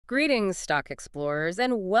Greetings, stock explorers,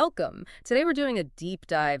 and welcome. Today we're doing a deep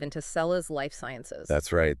dive into Sellas Life Sciences.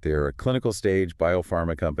 That's right. They're a clinical stage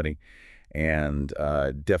biopharma company and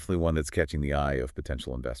definitely one that's catching the eye of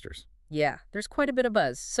potential investors. Yeah, there's quite a bit of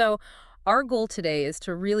buzz. So our goal today is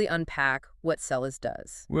to really unpack what Sellas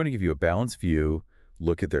does. We want to give you a balanced view,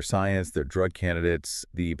 look at their science, their drug candidates,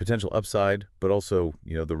 the potential upside, but also,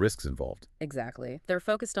 the risks involved. Exactly. They're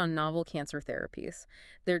focused on novel cancer therapies.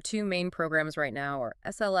 Their two main programs right now are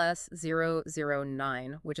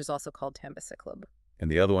SLS-009, which is also called Tambiciclib. And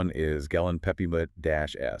the other one is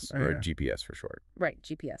Galinpepimut-S, or Yeah. GPS for short. Right,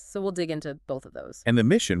 GPS. So we'll dig into both of those. And the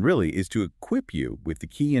mission really is to equip you with the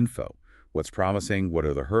key info. What's promising, what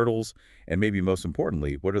are the hurdles, and maybe most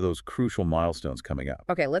importantly, what are those crucial milestones coming up?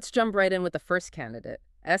 Okay, let's jump right in with the first candidate,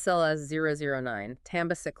 SLS-009,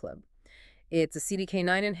 Tambiciclib. It's a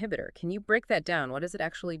CDK9 inhibitor. Can you break that down? What does it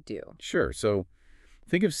actually do? Sure. So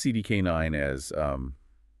think of CDK9 as a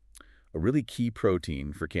really key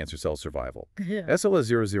protein for cancer cell survival. Yeah.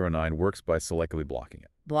 SLS-009 works by selectively blocking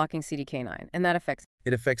it. Blocking CDK9, and that affects...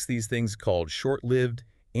 It affects these things called short-lived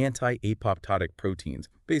anti-apoptotic proteins,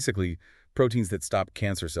 basically proteins that stop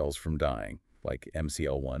cancer cells from dying, like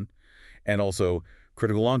MCL1, and also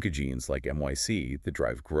critical oncogenes like MYC that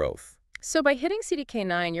drive growth. So by hitting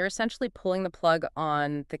CDK9, you're essentially pulling the plug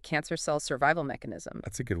on the cancer cell survival mechanism.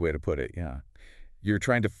 That's a good way to put it, yeah. You're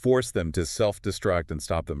trying to force them to self-destruct and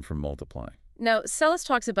stop them from multiplying. Now, Sellas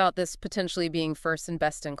talks about this potentially being first and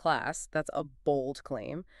best in class. That's a bold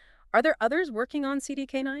claim. Are there others working on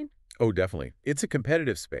CDK9? Oh, definitely. It's a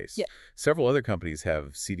competitive space. Yeah. Several other companies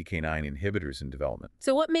have CDK9 inhibitors in development.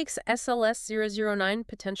 So what makes SLS-009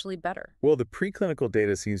 potentially better? Well, the preclinical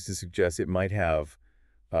data seems to suggest it might have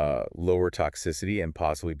lower toxicity and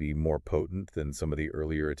possibly be more potent than some of the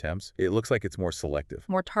earlier attempts. It looks like it's more selective.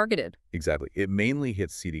 More targeted. Exactly. It mainly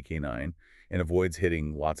hits CDK9 and avoids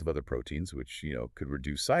hitting lots of other proteins, which, could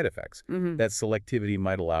reduce side effects. That selectivity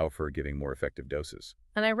might allow for giving more effective doses.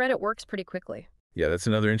 And I read it works pretty quickly. Yeah, that's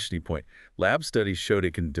another interesting point. Lab studies showed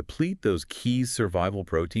it can deplete those key survival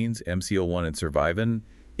proteins, MCL1 and survivin,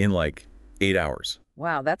 in like 8 hours.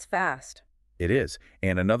 Wow, that's fast. It is.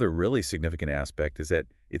 And another really significant aspect is that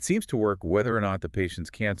it seems to work whether or not the patient's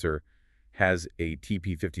cancer has a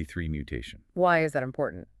TP53 mutation. Why is that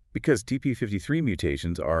important? Because TP53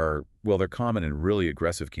 mutations are, well, they're common in really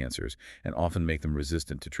aggressive cancers and often make them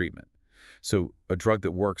resistant to treatment. So a drug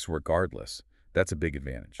that works regardless, that's a big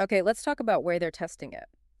advantage. Okay, let's talk about where they're testing it,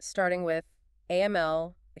 starting with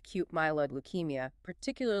AML, acute myeloid leukemia,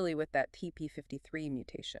 particularly with that TP53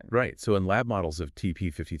 mutation. Right. So in lab models of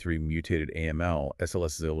TP53 mutated AML,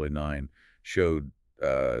 SLS-009 showed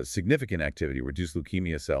significant activity, reduced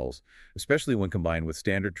leukemia cells, especially when combined with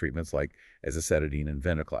standard treatments like azacitidine and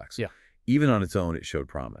venetoclax. Yeah. Even on its own, it showed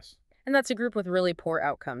promise. And that's a group with really poor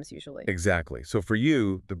outcomes, usually. Exactly. So for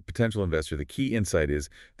you, the potential investor, the key insight is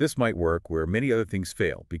this might work where many other things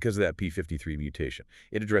fail because of that P53 mutation.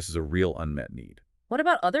 It addresses a real unmet need. What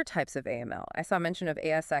about other types of AML? I saw mention of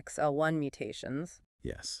ASXL1 mutations.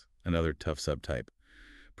 Yes, another tough subtype.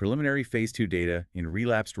 Preliminary phase 2 data in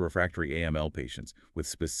relapsed refractory AML patients with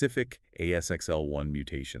specific ASXL1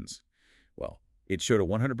 mutations. Well, it showed a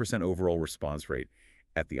 100% overall response rate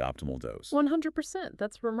at the optimal dose. 100%.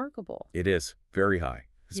 That's remarkable. It is very high,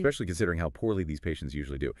 especially considering how poorly these patients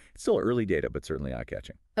usually do. It's still early data, but certainly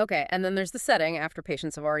eye-catching. Okay, and then there's the setting after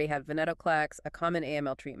patients have already had venetoclax, a common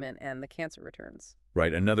AML treatment, and the cancer returns.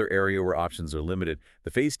 Right, another area where options are limited.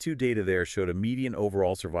 The phase 2 data there showed a median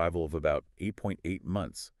overall survival of about 8.8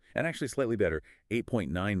 months, and actually slightly better,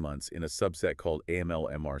 8.9 months in a subset called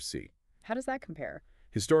AML-MRC. How does that compare?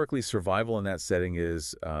 Historically, survival in that setting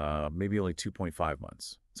is maybe only 2.5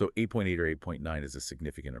 months. So 8.8 or 8.9 is a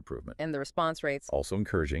significant improvement. And the response rates? Also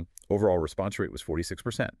encouraging. Overall response rate was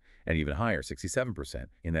 46%, and even higher, 67%,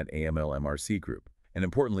 in that AML-MRC group. And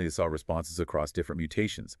importantly, they saw responses across different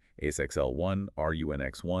mutations, ASXL1,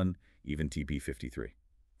 RUNX1, even TP53.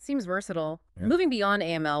 Seems versatile. Yeah. Moving beyond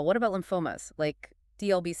AML, what about lymphomas, like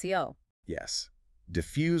DLBCL? Yes.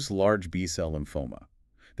 Diffuse large B-cell lymphoma.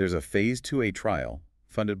 There's a phase 2A trial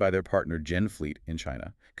funded by their partner GenFleet in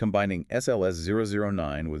China, combining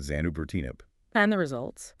SLS-009 with zanubrutinib. And the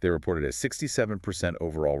results? They reported a 67%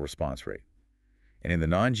 overall response rate. And in the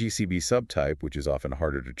non-GCB subtype, which is often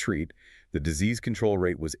harder to treat, the disease control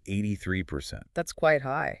rate was 83%. That's quite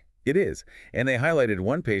high. It is, and they highlighted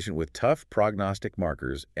one patient with tough prognostic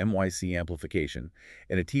markers, MYC amplification,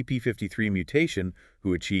 and a TP53 mutation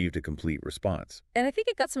who achieved a complete response. And I think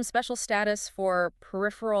it got some special status for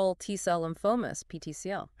peripheral T-cell lymphomas,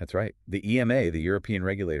 PTCL. That's right. The EMA, the European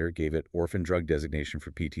regulator, gave it orphan drug designation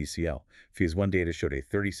for PTCL. Phase 1 data showed a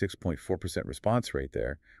 36.4% response rate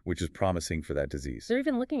there, which is promising for that disease. They're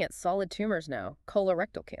even looking at solid tumors now,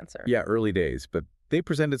 colorectal cancer. Yeah, early days, but they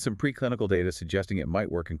presented some preclinical data suggesting it might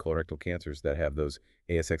work in colorectal cancers that have those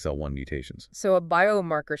ASXL1 mutations. So a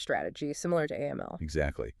biomarker strategy similar to AML.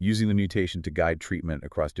 Exactly. Using the mutation to guide treatment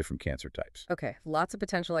across different cancer types. Okay, lots of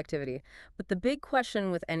potential activity. But the big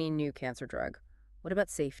question with any new cancer drug, what about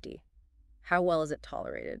safety? How well is it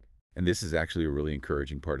tolerated? And this is actually a really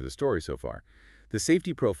encouraging part of the story so far. The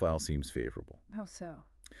safety profile seems favorable. How so?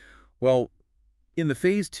 Well, in the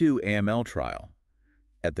phase 2 AML trial,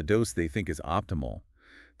 at the dose they think is optimal,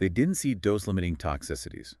 they didn't see dose-limiting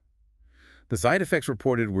toxicities. The side effects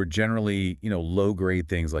reported were generally, low-grade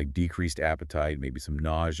things like decreased appetite, maybe some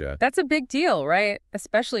nausea. That's a big deal, right?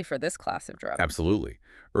 Especially for this class of drug. Absolutely.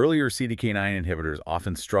 Earlier CDK9 inhibitors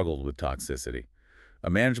often struggled with toxicity.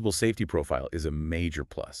 A manageable safety profile is a major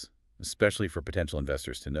plus, especially for potential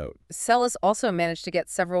investors to note. Sellas also managed to get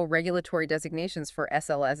several regulatory designations for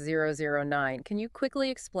SLS009. Can you quickly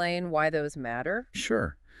explain why those matter?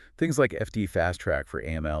 Sure. Things like FDA Fast Track for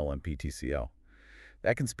AML and PTCL.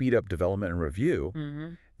 That can speed up development and review.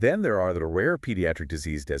 Then there are the rare pediatric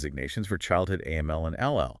disease designations for childhood AML and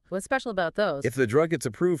LL. What's special about those? If the drug gets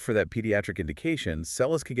approved for that pediatric indication,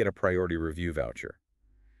 Sellas can get a priority review voucher.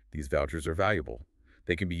 These vouchers are valuable.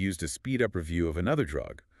 They can be used to speed up review of another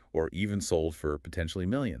drug, or even sold for potentially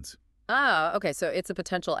millions. Ah, okay, so it's a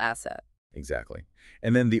potential asset. Exactly.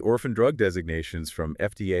 And then the orphan drug designations from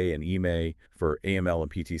FDA and EMA for AML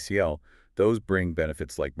and PTCL, those bring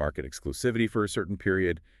benefits like market exclusivity for a certain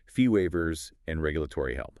period, fee waivers, and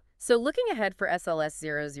regulatory help. So looking ahead for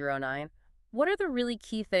SLS009, what are the really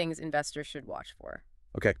key things investors should watch for?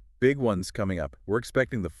 Okay, big ones coming up. We're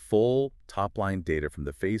expecting the full top-line data from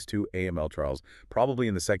the phase 2 AML trials probably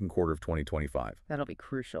in the second quarter of 2025. That'll be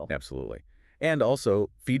crucial. Absolutely. And also,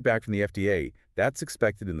 feedback from the FDA, that's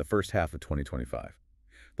expected in the first half of 2025.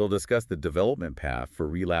 They'll discuss the development path for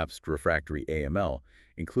relapsed refractory AML,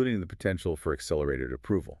 including the potential for accelerated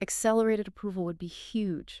approval. Accelerated approval would be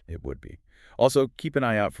huge. It would be. Also, keep an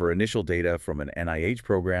eye out for initial data from an NIH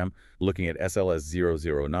program looking at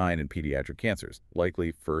SLS009 in pediatric cancers,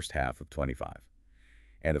 likely first half of 25.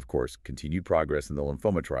 And of course, continued progress in the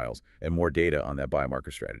lymphoma trials and more data on that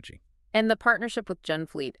biomarker strategy. And the partnership with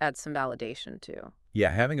GenFleet adds some validation too. Yeah,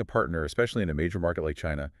 having a partner, especially in a major market like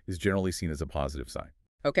China, is generally seen as a positive sign.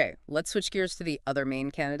 Okay, let's switch gears to the other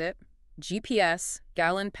main candidate, GPS,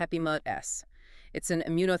 Galinpepimut-S. It's an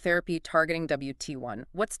immunotherapy targeting WT1.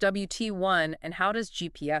 What's WT1 and how does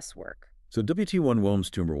GPS work? So WT1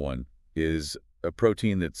 Wilms tumor 1 is a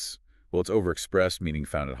protein that's, it's overexpressed, meaning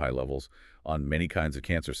found at high levels, on many kinds of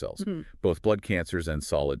cancer cells, both blood cancers and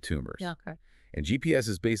solid tumors. Yeah, okay. And GPS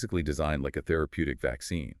is basically designed like a therapeutic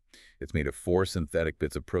vaccine. It's made of 4 synthetic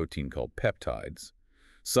bits of protein called peptides.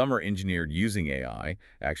 Some are engineered using AI,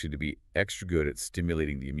 actually to be extra good at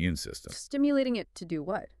stimulating the immune system. Stimulating it to do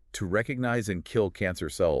what? To recognize and kill cancer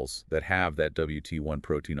cells that have that WT1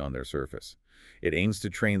 protein on their surface. It aims to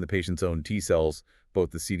train the patient's own T cells,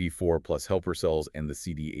 both the CD4 plus helper cells and the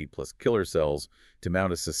CD8 plus killer cells, to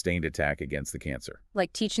mount a sustained attack against the cancer.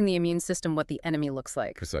 Like teaching the immune system what the enemy looks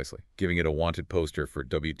like. Precisely. Giving it a wanted poster for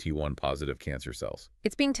WT1 positive cancer cells.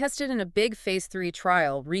 It's being tested in a big phase 3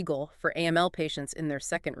 trial, REGAL, for AML patients in their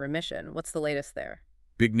second remission. What's the latest there?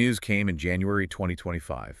 Big news came in January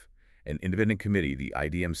 2025. An independent committee, the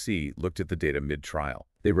IDMC, looked at the data mid-trial.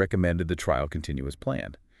 They recommended the trial continue as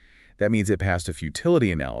planned. That means it passed a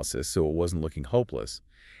futility analysis, so it wasn't looking hopeless,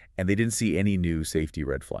 and they didn't see any new safety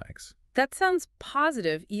red flags. That sounds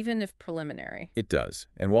positive, even if preliminary. It does.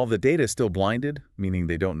 And while the data is still blinded, meaning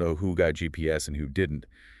they don't know who got GPS and who didn't,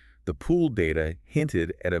 the pooled data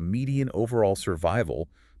hinted at a median overall survival,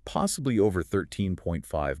 possibly over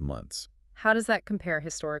 13.5 months. How does that compare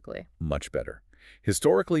historically? Much better.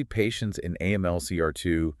 Historically, patients in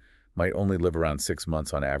AML-CR2 might only live around 6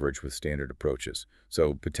 months on average with standard approaches,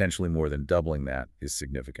 so potentially more than doubling that is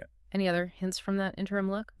significant. Any other hints from that interim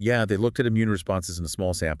look? Yeah, they looked at immune responses in a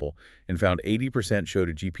small sample and found 80% showed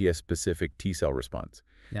a GPS-specific T-cell response.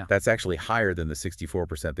 Yeah. That's actually higher than the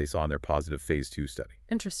 64% they saw in their positive phase 2 study.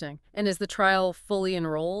 Interesting. And is the trial fully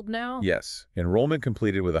enrolled now? Yes. Enrollment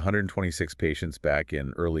completed with 126 patients back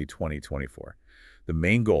in early 2024. The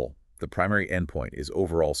main goal, the primary endpoint, is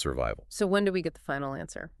overall survival. So when do we get the final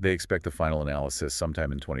answer? They expect the final analysis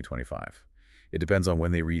sometime in 2025. It depends on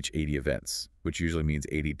when they reach 80 events, which usually means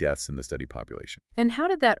 80 deaths in the study population. And how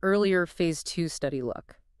did that earlier phase 2 study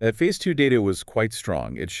look? That phase 2 data was quite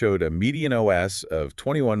strong. It showed a median OS of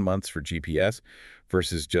 21 months for GPS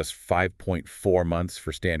versus just 5.4 months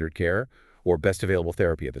for standard care or best available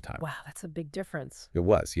therapy at the time. Wow, that's a big difference. It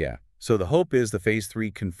was, yeah. So the hope is the phase 3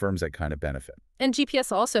 confirms that kind of benefit. And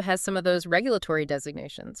GPS also has some of those regulatory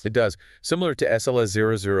designations. It does. Similar to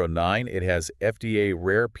SLS009, it has FDA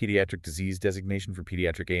Rare Pediatric Disease designation for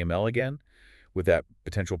pediatric AML again, with that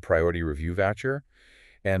potential priority review voucher,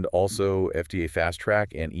 and also FDA Fast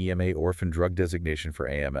Track and EMA Orphan Drug designation for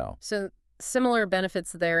AML. So similar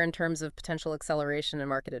benefits there in terms of potential acceleration and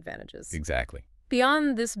market advantages. Exactly.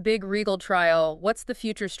 Beyond this big REGAL trial, what's the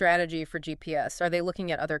future strategy for GPS? Are they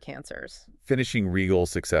looking at other cancers? Finishing REGAL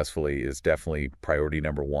successfully is definitely priority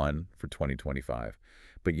number 1 for 2025.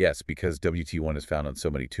 But yes, because WT1 is found on so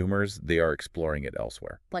many tumors, they are exploring it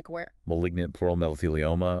elsewhere. Like where? Malignant pleural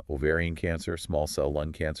mesothelioma, ovarian cancer, small cell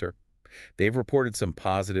lung cancer. They've reported some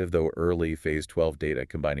positive, though early, phase 12 data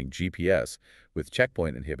combining GPS with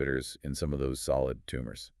checkpoint inhibitors in some of those solid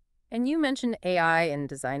tumors. And you mentioned AI in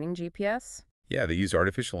designing GPS? Yeah, they used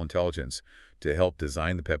artificial intelligence to help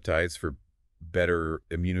design the peptides for better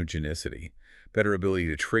immunogenicity, better ability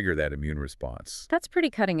to trigger that immune response. That's pretty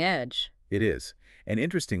cutting edge. It is. And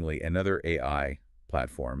interestingly, another AI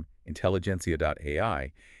platform,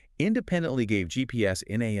 Intelligentsia.ai, independently gave GPS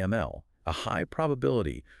in AML a high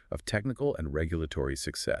probability of technical and regulatory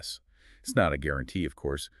success. It's not a guarantee, of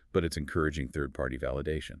course, but it's encouraging third-party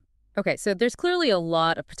validation. Okay, so there's clearly a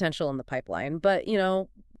lot of potential in the pipeline, but,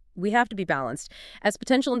 we have to be balanced. As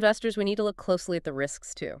potential investors, we need to look closely at the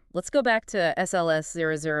risks, too. Let's go back to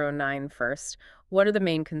SLS009 first. What are the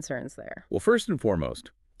main concerns there? Well, first and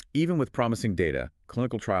foremost, even with promising data,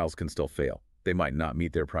 clinical trials can still fail. They might not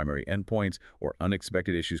meet their primary endpoints, or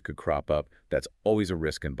unexpected issues could crop up. That's always a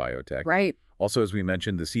risk in biotech. Right. Also, as we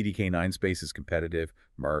mentioned, the CDK9 space is competitive.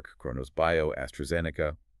 Merck, Kronos Bio,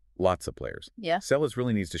 AstraZeneca, lots of players. Yeah. Sellas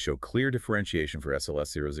really needs to show clear differentiation for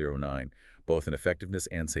SLS009, both in effectiveness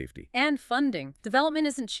and safety. And funding. Development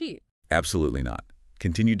isn't cheap. Absolutely not.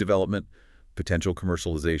 Continued development, potential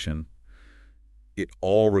commercialization, it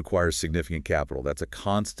all requires significant capital. That's a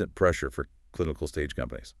constant pressure for clinical stage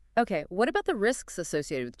companies. Okay, what about the risks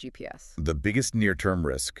associated with GPS? The biggest near-term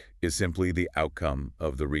risk is simply the outcome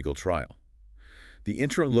of the REGAL trial. The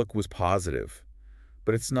interim look was positive,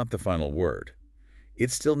 but it's not the final word.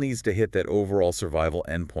 It still needs to hit that overall survival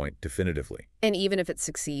endpoint definitively. And even if it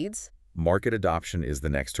succeeds? Market adoption is the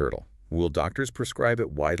next hurdle. Will doctors prescribe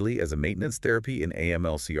it widely as a maintenance therapy in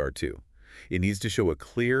AML-CR2? It needs to show a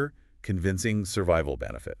clear, convincing survival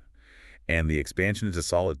benefit. And the expansion into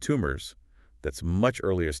solid tumors, that's much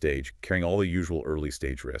earlier stage, carrying all the usual early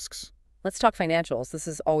stage risks. Let's talk financials. This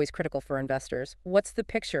is always critical for investors. What's the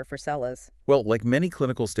picture for Sellas? Well, like many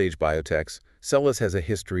clinical stage biotechs, Sellas has a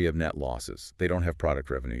history of net losses. They don't have product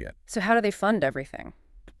revenue yet. So how do they fund everything?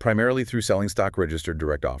 Primarily through selling stock-registered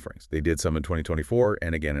direct offerings. They did some in 2024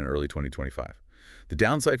 and again in early 2025. The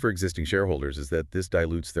downside for existing shareholders is that this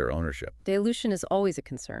dilutes their ownership. Dilution is always a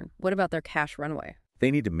concern. What about their cash runway?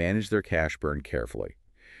 They need to manage their cash burn carefully.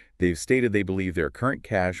 They've stated they believe their current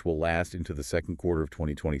cash will last into the second quarter of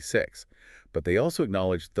 2026, but they also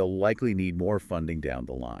acknowledge they'll likely need more funding down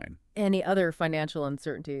the line. Any other financial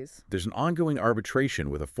uncertainties? There's an ongoing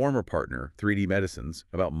arbitration with a former partner, 3D Medicines,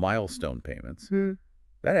 about milestone payments.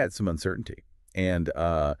 That adds some uncertainty. And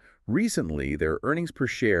recently, their earnings per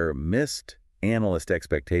share missed analyst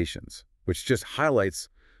expectations, which just highlights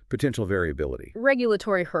potential variability.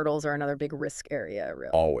 Regulatory hurdles are another big risk area,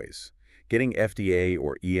 really. Always. Getting FDA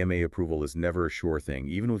or EMA approval is never a sure thing,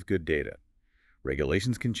 even with good data.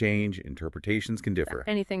 Regulations can change, interpretations can differ.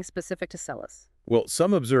 Anything specific to Sellas? Well,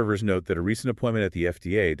 some observers note that a recent appointment at the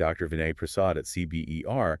FDA, Dr. Vinay Prasad at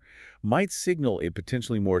CBER, might signal a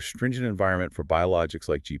potentially more stringent environment for biologics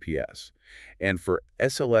like GPS. And for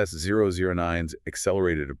SLS009's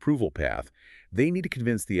accelerated approval path, they need to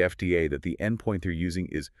convince the FDA that the endpoint they're using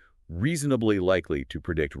is reasonably likely to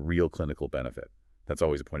predict real clinical benefit. That's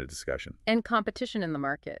always a point of discussion. And competition in the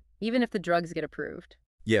market, even if the drugs get approved.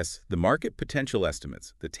 Yes, the market potential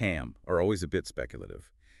estimates, the TAM, are always a bit speculative.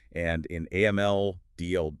 And in AML,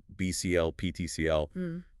 DL, BCL,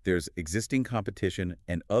 PTCL, there's existing competition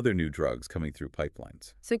and other new drugs coming through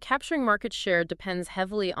pipelines. So capturing market share depends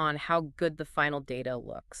heavily on how good the final data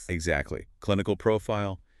looks. Exactly. Clinical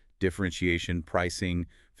profile, differentiation, pricing,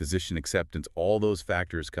 physician acceptance, all those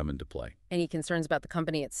factors come into play. Any concerns about the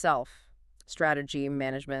company itself? Strategy,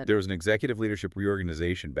 management? There was an executive leadership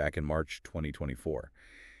reorganization back in March 2024.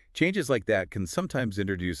 Changes like that can sometimes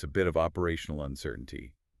introduce a bit of operational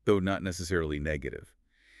uncertainty. though not necessarily negative.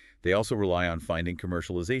 They also rely on finding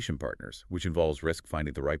commercialization partners, which involves risk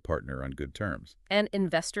finding the right partner on good terms. And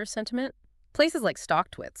investor sentiment? Places like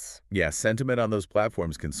StockTwits. Yeah, sentiment on those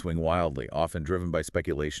platforms can swing wildly, often driven by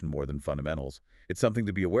speculation more than fundamentals. It's something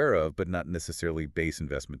to be aware of, but not necessarily base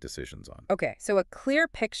investment decisions on. Okay, so a clear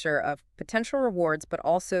picture of potential rewards, but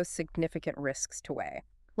also significant risks to weigh.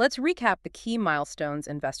 Let's recap the key milestones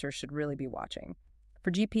investors should really be watching.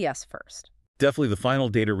 For GPS first. Definitely the final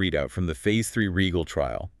data readout from the Phase 3 REGAL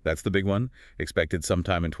trial. That's the big one, expected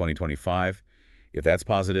sometime in 2025. If that's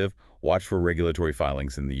positive, watch for regulatory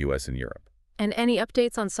filings in the US and Europe. And any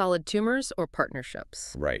updates on solid tumors or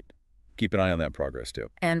partnerships? Right. Keep an eye on that progress,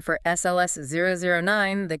 too. And for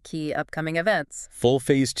SLS009, the key upcoming events. Full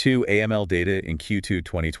Phase 2 AML data in Q2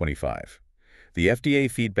 2025. The FDA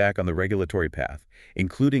feedback on the regulatory path,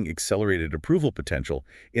 including accelerated approval potential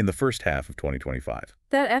in the first half of 2025.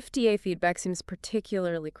 That FDA feedback seems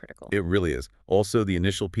particularly critical. It really is. Also, the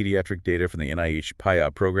initial pediatric data from the NIH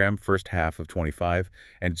PIA program, first half of 25,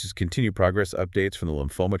 and just continued progress updates from the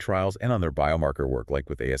lymphoma trials and on their biomarker work, like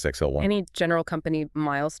with ASXL1. Any general company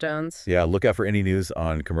milestones? Yeah, look out for any news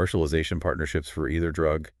on commercialization partnerships for either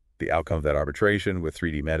drug, the outcome of that arbitration with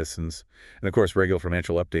 3D Medicines, and of course, regular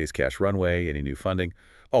financial updates, cash runway, any new funding.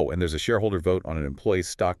 Oh, and there's a shareholder vote on an employee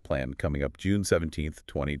stock plan coming up June 17th,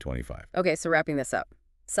 2025. Okay, so wrapping this up.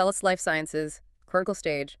 Sellas Life Sciences, clinical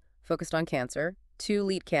stage, focused on cancer, 2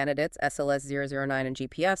 lead candidates, SLS009 and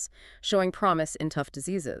GPS, showing promise in tough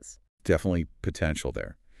diseases. Definitely potential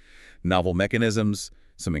there. Novel mechanisms,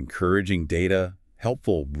 some encouraging data,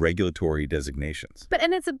 helpful regulatory designations.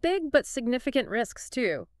 And it's a big but significant risks,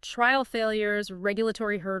 too. Trial failures,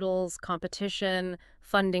 regulatory hurdles, competition,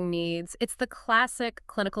 funding needs. It's the classic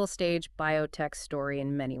clinical stage biotech story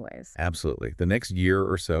in many ways. Absolutely. The next year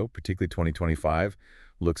or so, particularly 2025,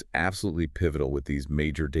 looks absolutely pivotal with these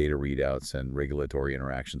major data readouts and regulatory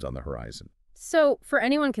interactions on the horizon. So for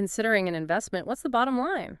anyone considering an investment, what's the bottom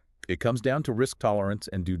line? It comes down to risk tolerance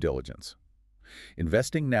and due diligence.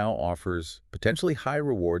 Investing now offers potentially high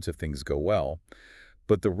rewards if things go well,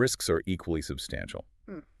 but the risks are equally substantial.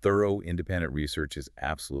 Thorough, independent research is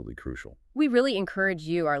absolutely crucial. We really encourage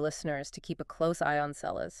you, our listeners, to keep a close eye on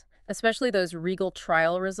Sellas, especially those REGAL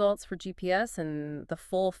trial results for GPS and the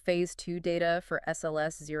full Phase 2 data for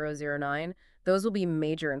SLS009. Those will be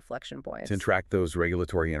major inflection points. To track those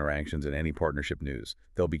regulatory interactions and any partnership news,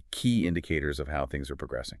 they'll be key indicators of how things are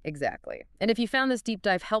progressing. Exactly. And if you found this deep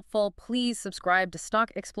dive helpful, please subscribe to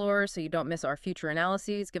Stock Explorer so you don't miss our future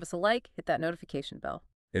analyses. Give us a like, hit that notification bell.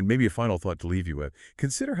 And maybe a final thought to leave you with.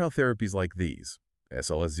 Consider how therapies like these,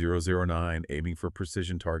 SLS009 aiming for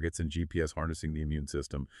precision targets and GPS harnessing the immune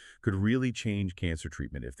system, could really change cancer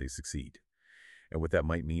treatment if they succeed. And what that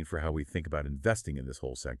might mean for how we think about investing in this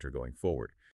whole sector going forward.